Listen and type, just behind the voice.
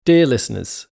Dear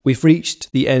listeners, we've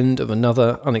reached the end of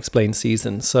another Unexplained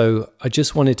season, so I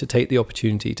just wanted to take the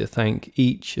opportunity to thank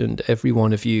each and every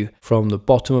one of you from the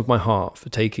bottom of my heart for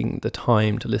taking the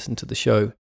time to listen to the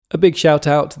show. A big shout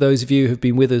out to those of you who've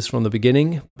been with us from the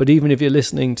beginning, but even if you're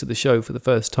listening to the show for the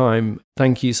first time,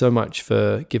 thank you so much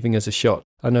for giving us a shot.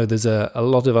 I know there's a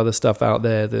lot of other stuff out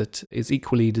there that is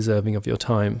equally deserving of your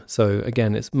time, so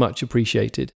again, it's much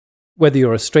appreciated. Whether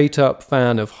you're a straight-up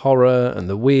fan of horror and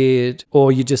the weird,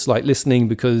 or you just like listening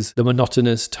because the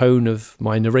monotonous tone of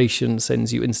my narration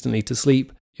sends you instantly to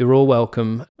sleep, you're all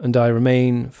welcome, and I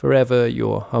remain forever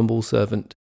your humble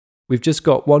servant. We've just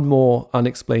got one more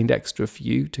Unexplained extra for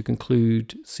you to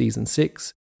conclude Season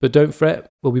 6, but don't fret,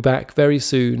 we'll be back very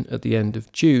soon at the end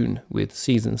of June with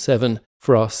Season 7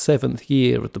 for our 7th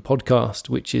year of the podcast,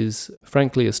 which is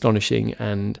frankly astonishing,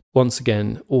 and once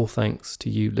again, all thanks to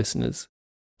you listeners.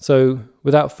 So,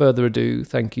 without further ado,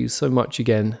 thank you so much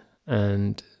again,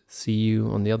 and see you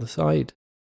on the other side.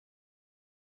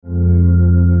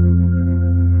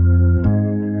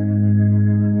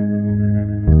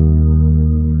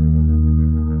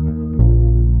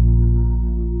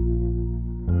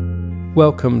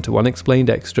 Welcome to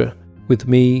Unexplained Extra, with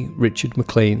me, Richard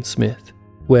McLean Smith,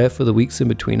 where for the weeks in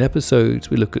between episodes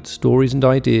we look at stories and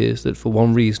ideas that for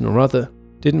one reason or other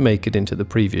didn't make it into the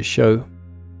previous show.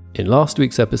 In last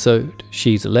week's episode,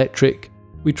 She's Electric,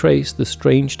 we trace the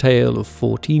strange tale of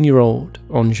 14-year-old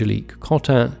Angelique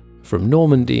Cottin from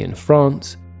Normandy in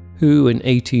France, who in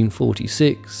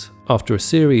 1846, after a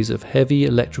series of heavy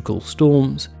electrical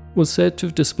storms, was said to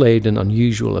have displayed an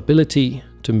unusual ability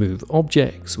to move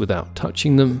objects without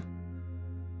touching them.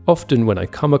 Often when I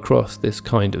come across this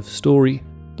kind of story,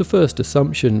 the first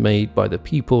assumption made by the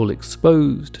people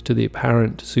exposed to the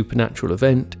apparent supernatural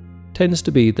event tends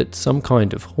to be that some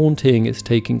kind of haunting is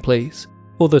taking place,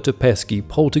 or that a pesky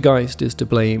poltergeist is to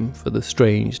blame for the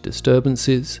strange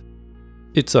disturbances.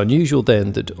 It's unusual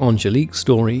then that Angelique's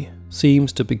story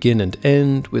seems to begin and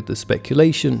end with the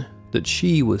speculation that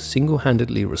she was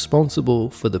single-handedly responsible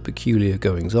for the peculiar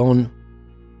goings-on.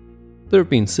 There have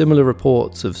been similar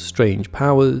reports of strange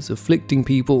powers afflicting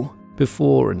people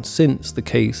before and since the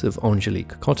case of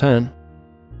Angelique Cottin.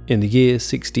 In the year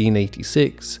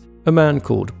 1686, a man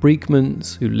called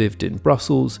Breekmans, who lived in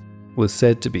Brussels, was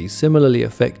said to be similarly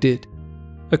affected.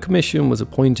 A commission was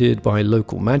appointed by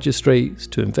local magistrates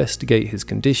to investigate his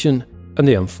condition, and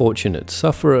the unfortunate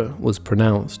sufferer was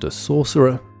pronounced a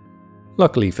sorcerer.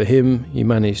 Luckily for him, he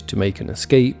managed to make an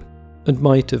escape, and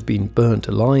might have been burnt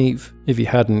alive if he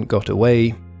hadn't got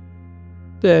away.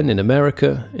 Then in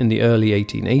America, in the early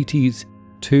 1880s,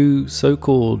 two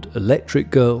so-called electric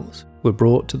girls were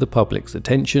brought to the public's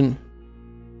attention.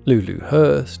 Lulu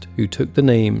Hurst, who took the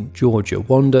name Georgia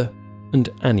Wanda, and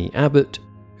Annie Abbott,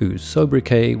 whose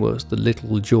sobriquet was the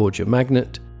Little Georgia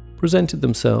Magnet, presented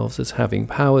themselves as having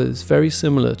powers very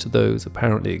similar to those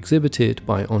apparently exhibited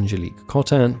by Angelique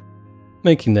Cottin.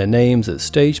 Making their names as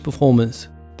stage performers,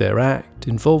 their act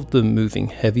involved them moving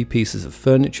heavy pieces of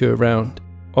furniture around,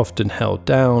 often held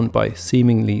down by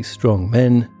seemingly strong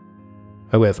men.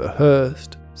 However,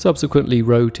 Hurst subsequently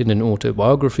wrote in an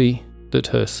autobiography that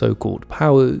her so-called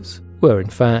powers were in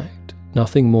fact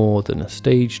nothing more than a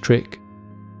stage trick.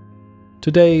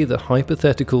 Today, the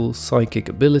hypothetical psychic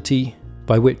ability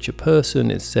by which a person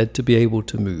is said to be able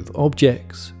to move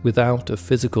objects without a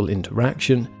physical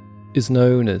interaction is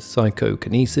known as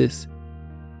psychokinesis.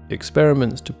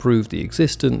 Experiments to prove the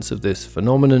existence of this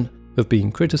phenomenon have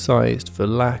been criticized for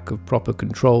lack of proper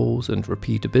controls and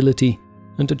repeatability,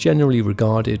 and are generally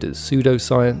regarded as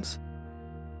pseudoscience.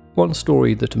 One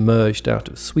story that emerged out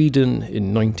of Sweden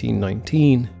in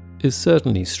 1919 is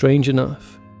certainly strange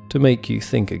enough to make you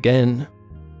think again.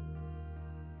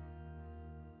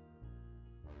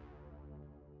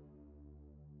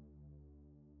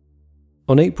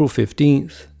 On April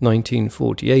 15th,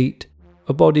 1948,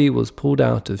 a body was pulled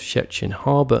out of Szczecin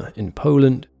Harbour in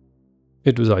Poland.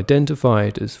 It was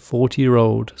identified as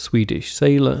 40-year-old Swedish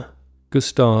sailor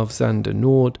Gustav Zander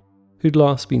Nord, who'd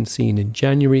last been seen in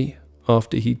January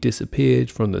after he disappeared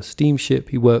from the steamship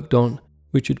he worked on,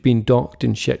 which had been docked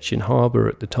in Szczecin Harbour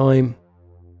at the time.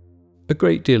 A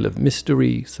great deal of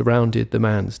mystery surrounded the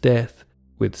man's death,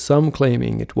 with some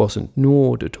claiming it wasn't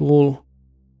Nord at all.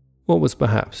 What was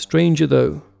perhaps stranger,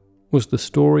 though, was the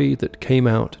story that came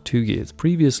out 2 years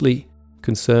previously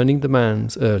concerning the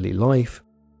man's early life.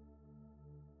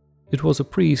 It was a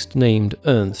priest named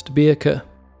Ernst Birke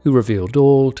who revealed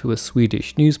all to a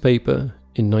Swedish newspaper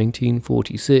in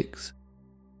 1946.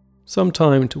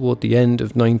 Sometime toward the end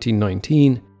of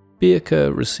 1919,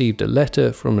 Birke received a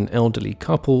letter from an elderly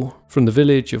couple from the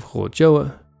village of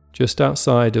Horjoa, just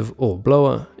outside of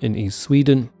Örebro in East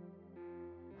Sweden.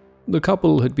 The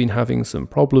couple had been having some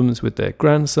problems with their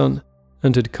grandson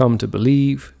and had come to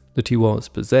believe that he was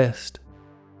possessed.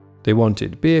 They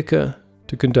wanted Birka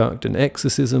to conduct an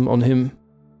exorcism on him.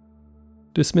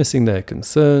 Dismissing their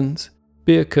concerns,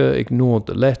 Birka ignored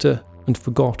the letter and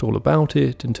forgot all about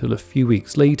it until a few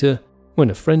weeks later, when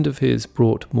a friend of his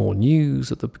brought more news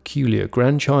of the peculiar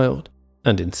grandchild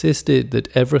and insisted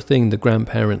that everything the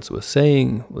grandparents were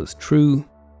saying was true.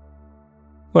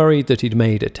 Worried that he'd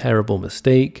made a terrible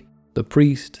mistake, the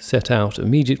priest set out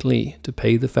immediately to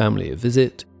pay the family a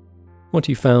visit. What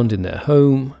he found in their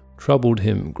home troubled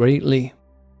him greatly.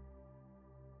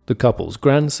 The couple's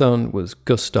grandson was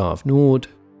Gustav Nord,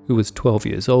 who was 12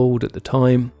 years old at the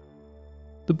time.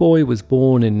 The boy was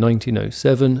born in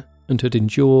 1907 and had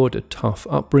endured a tough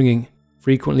upbringing,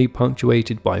 frequently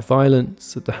punctuated by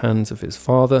violence at the hands of his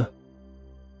father.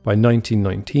 By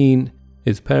 1919,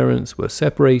 his parents were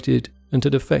separated and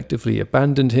had effectively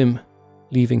abandoned him,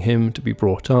 leaving him to be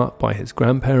brought up by his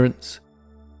grandparents.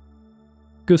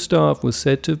 Gustav was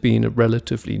said to have been a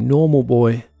relatively normal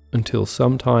boy until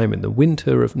sometime in the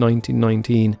winter of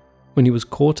 1919, when he was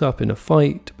caught up in a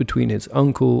fight between his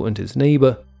uncle and his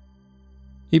neighbour.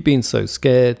 He'd been so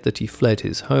scared that he fled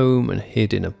his home and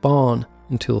hid in a barn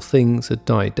until things had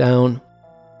died down.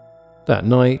 That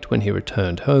night, when he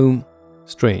returned home,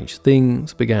 strange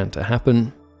things began to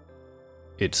happen.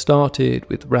 It started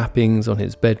with rappings on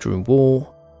his bedroom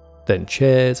wall, then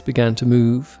chairs began to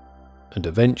move, and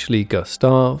eventually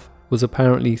Gustav was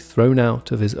apparently thrown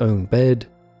out of his own bed.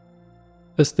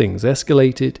 As things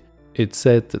escalated, it's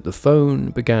said that the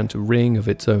phone began to ring of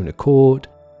its own accord,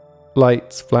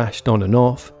 lights flashed on and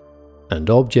off, and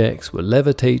objects were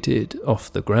levitated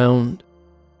off the ground.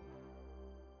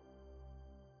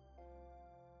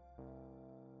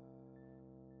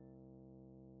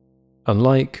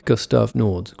 Unlike Gustav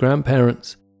Nord's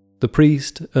grandparents, the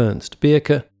priest, Ernst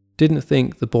Birka, didn't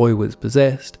think the boy was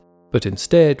possessed, but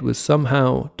instead was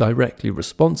somehow directly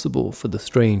responsible for the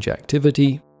strange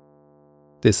activity.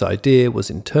 This idea was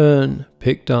in turn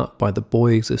picked up by the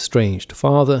boy's estranged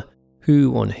father,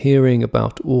 who, on hearing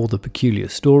about all the peculiar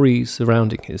stories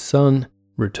surrounding his son,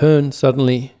 returned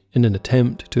suddenly in an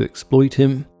attempt to exploit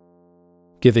him.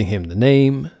 Giving him the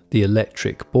name, the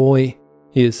Electric Boy,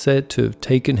 he is said to have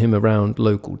taken him around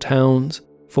local towns,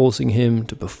 forcing him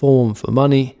to perform for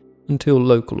money, until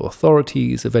local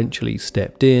authorities eventually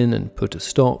stepped in and put a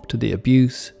stop to the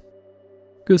abuse.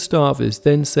 Gustav is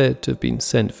then said to have been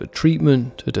sent for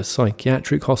treatment at a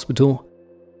psychiatric hospital.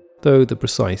 Though the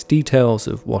precise details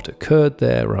of what occurred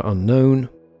there are unknown,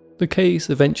 the case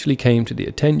eventually came to the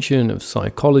attention of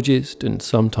psychologist and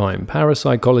sometime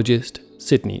parapsychologist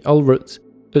Sidney Ulrich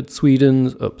at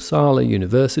Sweden's Uppsala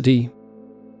University.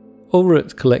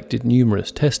 Ulrich collected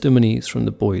numerous testimonies from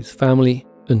the boy's family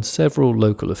and several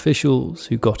local officials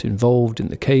who got involved in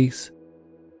the case.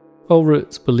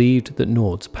 Ulrich believed that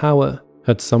Nord's power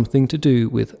had something to do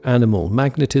with animal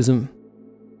magnetism.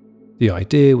 The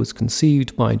idea was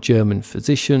conceived by German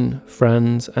physician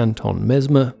Franz Anton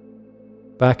Mesmer.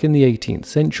 Back in the 18th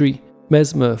century,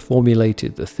 Mesmer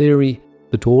formulated the theory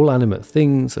that all animate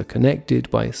things are connected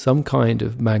by some kind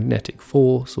of magnetic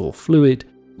force or fluid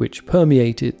which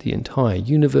permeated the entire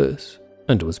universe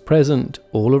and was present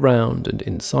all around and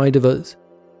inside of us.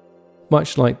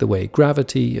 Much like the way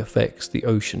gravity affects the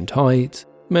ocean tides,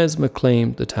 Mesmer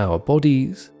claimed that our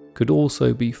bodies could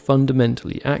also be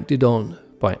fundamentally acted on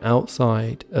by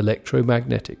outside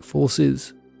electromagnetic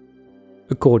forces.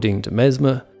 According to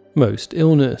Mesmer, most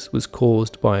illness was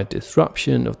caused by a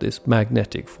disruption of this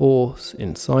magnetic force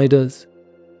inside us.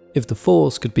 If the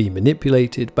force could be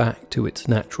manipulated back to its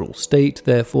natural state,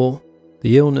 therefore,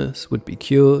 the illness would be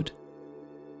cured.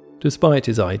 Despite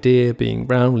his idea being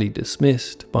roundly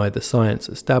dismissed by the science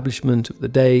establishment of the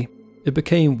day, it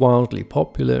became wildly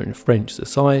popular in French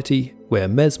society, where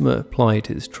Mesmer plied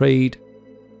his trade.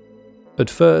 At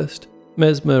first,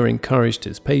 Mesmer encouraged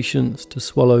his patients to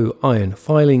swallow iron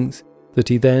filings that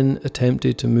he then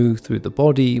attempted to move through the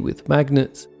body with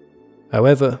magnets.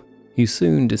 However, he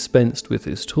soon dispensed with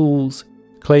his tools,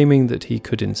 claiming that he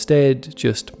could instead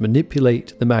just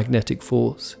manipulate the magnetic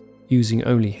force using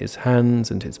only his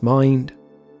hands and his mind.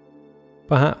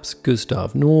 Perhaps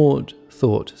Gustav Nord,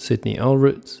 thought Sidney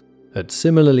Ulrich, had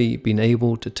similarly been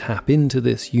able to tap into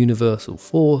this universal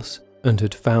force and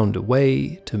had found a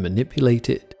way to manipulate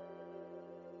it.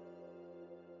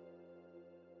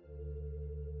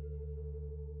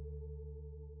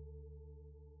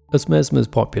 As Mesmer's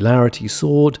popularity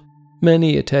soared,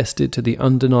 many attested to the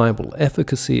undeniable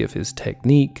efficacy of his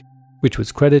technique, which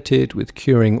was credited with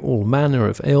curing all manner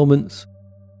of ailments.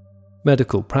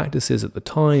 Medical practices at the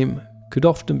time could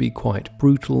often be quite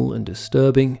brutal and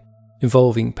disturbing,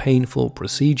 involving painful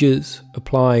procedures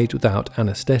applied without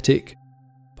anaesthetic.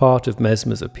 Part of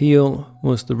Mesmer's appeal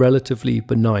was the relatively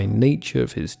benign nature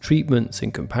of his treatments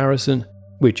in comparison,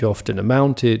 which often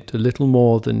amounted to little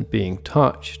more than being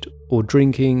touched or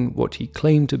drinking what he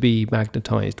claimed to be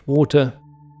magnetised water.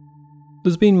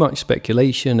 There's been much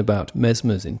speculation about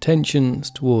Mesmer's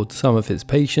intentions towards some of his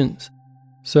patients.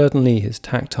 Certainly his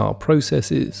tactile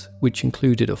processes, which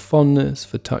included a fondness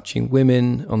for touching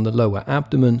women on the lower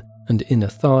abdomen and inner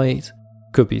thighs,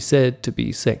 could be said to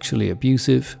be sexually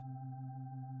abusive.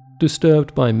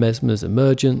 Disturbed by Mesmer's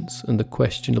emergence and the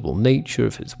questionable nature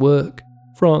of his work,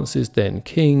 France's then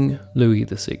king, Louis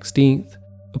XVI,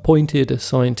 appointed a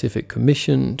scientific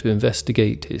commission to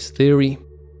investigate his theory.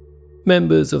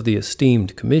 Members of the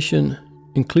esteemed commission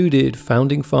included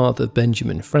founding father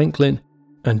Benjamin Franklin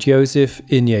and Joseph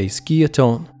Ignace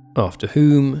Guillotin, after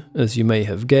whom, as you may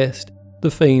have guessed,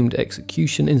 the famed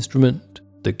execution instrument,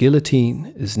 the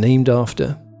guillotine, is named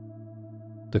after.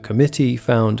 The committee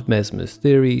found Mesmer's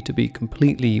theory to be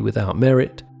completely without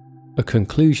merit, a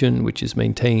conclusion which is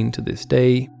maintained to this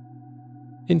day.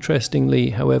 Interestingly,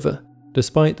 however,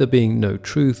 despite there being no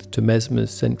truth to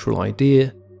Mesmer's central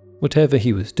idea, whatever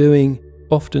he was doing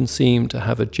often seemed to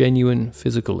have a genuine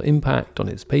physical impact on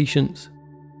his patients.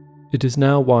 It is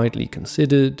now widely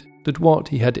considered that what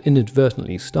he had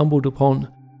inadvertently stumbled upon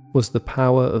was the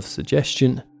power of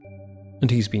suggestion,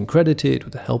 and he's been credited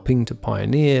with helping to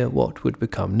pioneer what would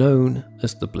become known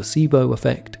as the placebo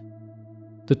effect.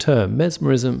 The term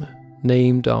mesmerism,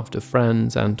 named after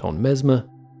Franz Anton Mesmer,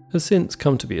 has since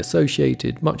come to be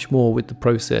associated much more with the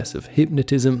process of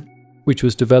hypnotism, which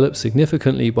was developed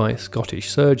significantly by Scottish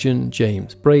surgeon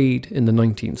James Braid in the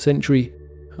 19th century,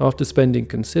 after spending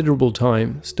considerable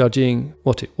time studying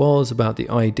what it was about the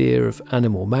idea of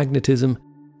animal magnetism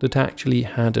that actually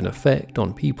had an effect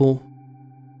on people.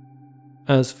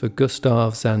 As for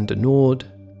Gustav Zander Nord,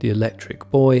 the electric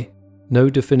boy, no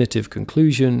definitive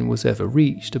conclusion was ever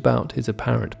reached about his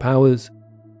apparent powers.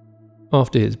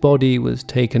 After his body was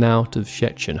taken out of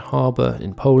Szczecin harbour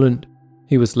in Poland,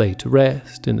 he was laid to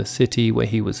rest in the city where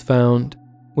he was found,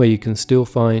 where you can still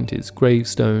find his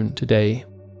gravestone today.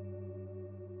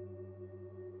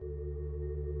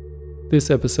 This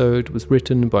episode was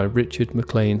written by Richard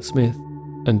MacLean Smith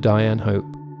and Diane Hope.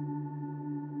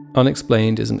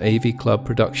 Unexplained is an AV Club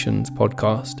Productions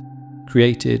podcast,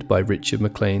 created by Richard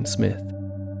MacLean Smith.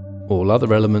 All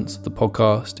other elements of the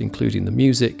podcast, including the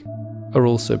music, are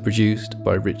also produced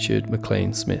by Richard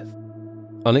MacLean Smith.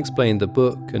 Unexplained the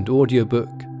book and audiobook,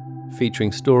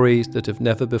 featuring stories that have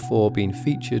never before been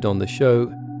featured on the show,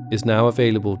 is now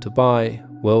available to buy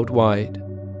worldwide.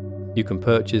 You can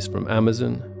purchase from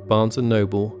Amazon, Barnes &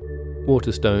 Noble,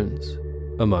 Waterstones,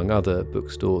 among other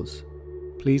bookstores.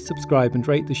 Please subscribe and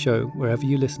rate the show wherever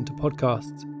you listen to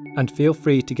podcasts, and feel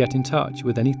free to get in touch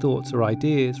with any thoughts or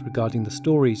ideas regarding the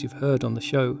stories you've heard on the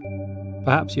show.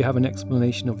 Perhaps you have an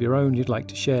explanation of your own you'd like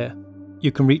to share.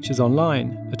 You can reach us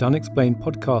online at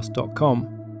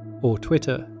unexplainedpodcast.com or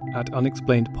Twitter at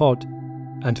unexplainedpod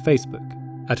and Facebook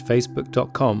at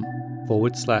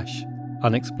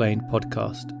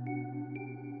facebook.com/unexplainedpodcast.